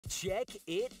Check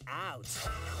it out.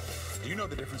 Do you know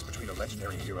the difference between a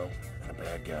legendary hero and a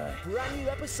bad guy? Brand new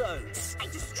episodes I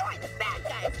destroy the bad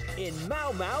guys! in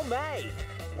Mau Mau May.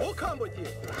 We'll come with you.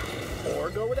 Or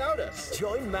go without us.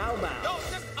 Join Mau Mau, No,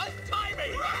 just untie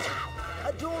me!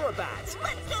 Adorabat,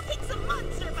 Let's go kick some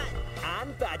monster butt!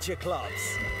 and Badger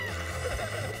Clubs.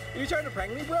 You trying to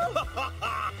prank me, bro?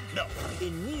 No.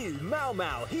 In new Mau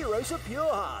Mau Heroes of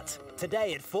Pure Heart.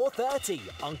 Today at 4:30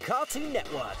 on Cartoon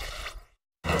Network.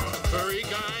 Hurry,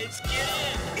 guys, get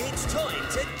in! It's time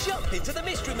to jump into the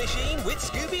Mystery Machine with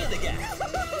Scooby and the gang.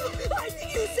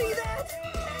 Did you see that?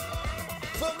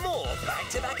 For more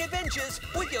back-to-back adventures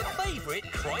with your favourite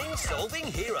crime-solving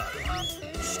hero.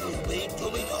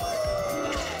 Scooby-Dooby,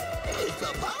 it's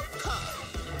about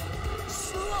time.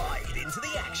 Slide into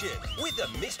the action with the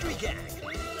Mystery Gang.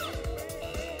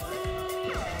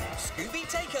 Scooby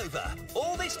Takeover,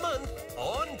 all this month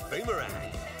on Boomerang.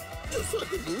 Just like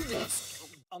the movies.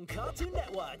 On Cartoon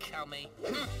Network. Tell me.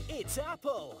 It's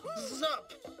Apple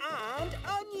Zup. and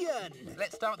Onion.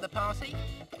 Let's start the party.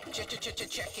 Check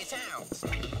it out.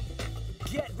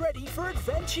 Get ready for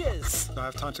adventures I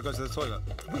have time to go to the toilet.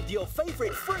 with your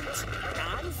favourite fruit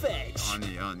and veg.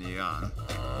 Onion.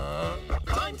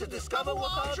 Time to discover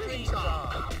what our dreams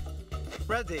are.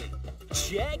 Ready.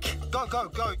 Check Go.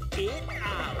 it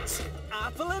out.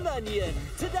 Apple and Onion.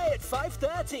 Today at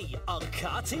 5:30 on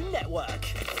Cartoon Network.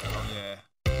 Oh, yeah.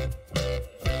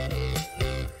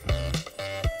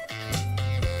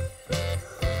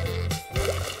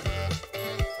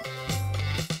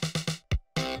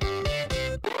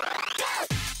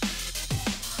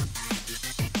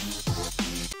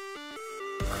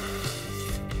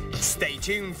 Stay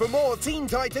tuned for more Teen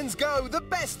Titans Go! The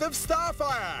Best of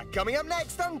Starfire! Coming up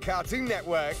next on Cartoon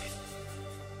Network.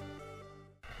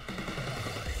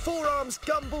 Four Arms,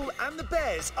 Gumball and the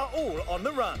Bears are all on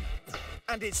the run.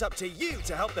 And it's up to you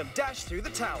to help them dash through the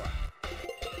tower.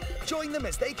 Join them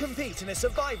as they compete in a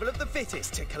survival of the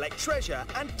fittest to collect treasure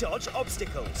and dodge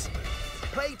obstacles.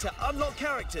 Play to unlock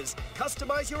characters,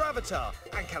 customize your avatar,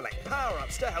 and collect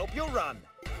power-ups to help your run.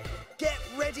 Get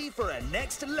ready for a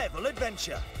next level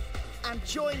adventure and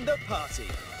join the party.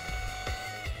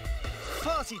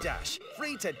 Party Dash,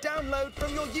 free to download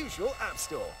from your usual app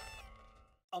store.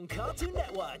 On Cartoon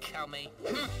Network. Tell me.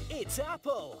 It's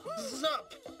Apple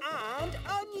Zup. and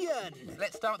Onion.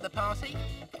 Let's start the party.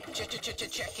 Check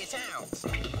it out.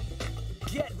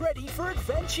 Get ready for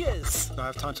adventures I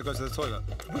have time to go to the toilet.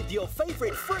 with your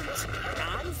favourite fruit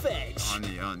and veg.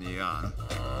 Onion.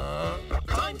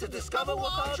 Time to discover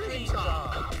what our dreams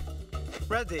are.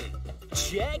 Ready.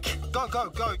 Check Go.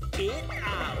 it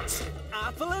out.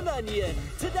 Apple and Onion.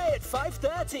 Today at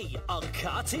 5:30 on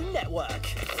Cartoon Network.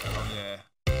 Oh, yeah.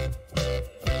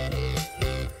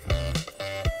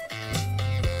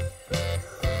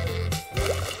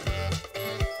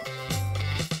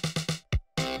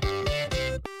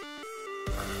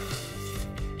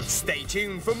 Stay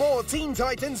tuned for more Teen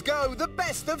Titans Go! The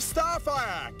Best of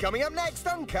Starfire! Coming up next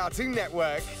on Cartoon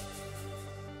Network.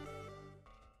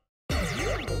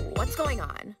 What's going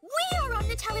on? We are on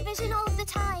the television all of the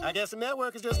time. I guess the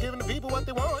network is just giving the people what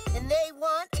they want. And they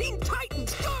want Teen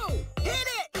Titans Go! Hit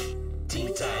it!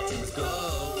 Teen Titans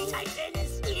Go!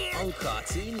 Titans, yeah! On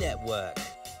Cartoon Network.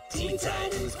 Teen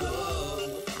Titans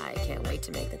Go! I can't wait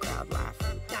to make the crowd laugh.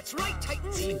 That's right,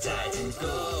 Titans! Teen Titans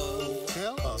Go!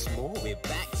 Tell us more. With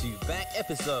back-to-back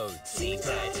episodes. Teen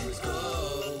Titans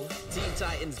Go! Teen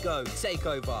Titans Go!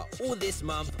 Takeover all this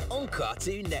month on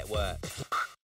Cartoon Network.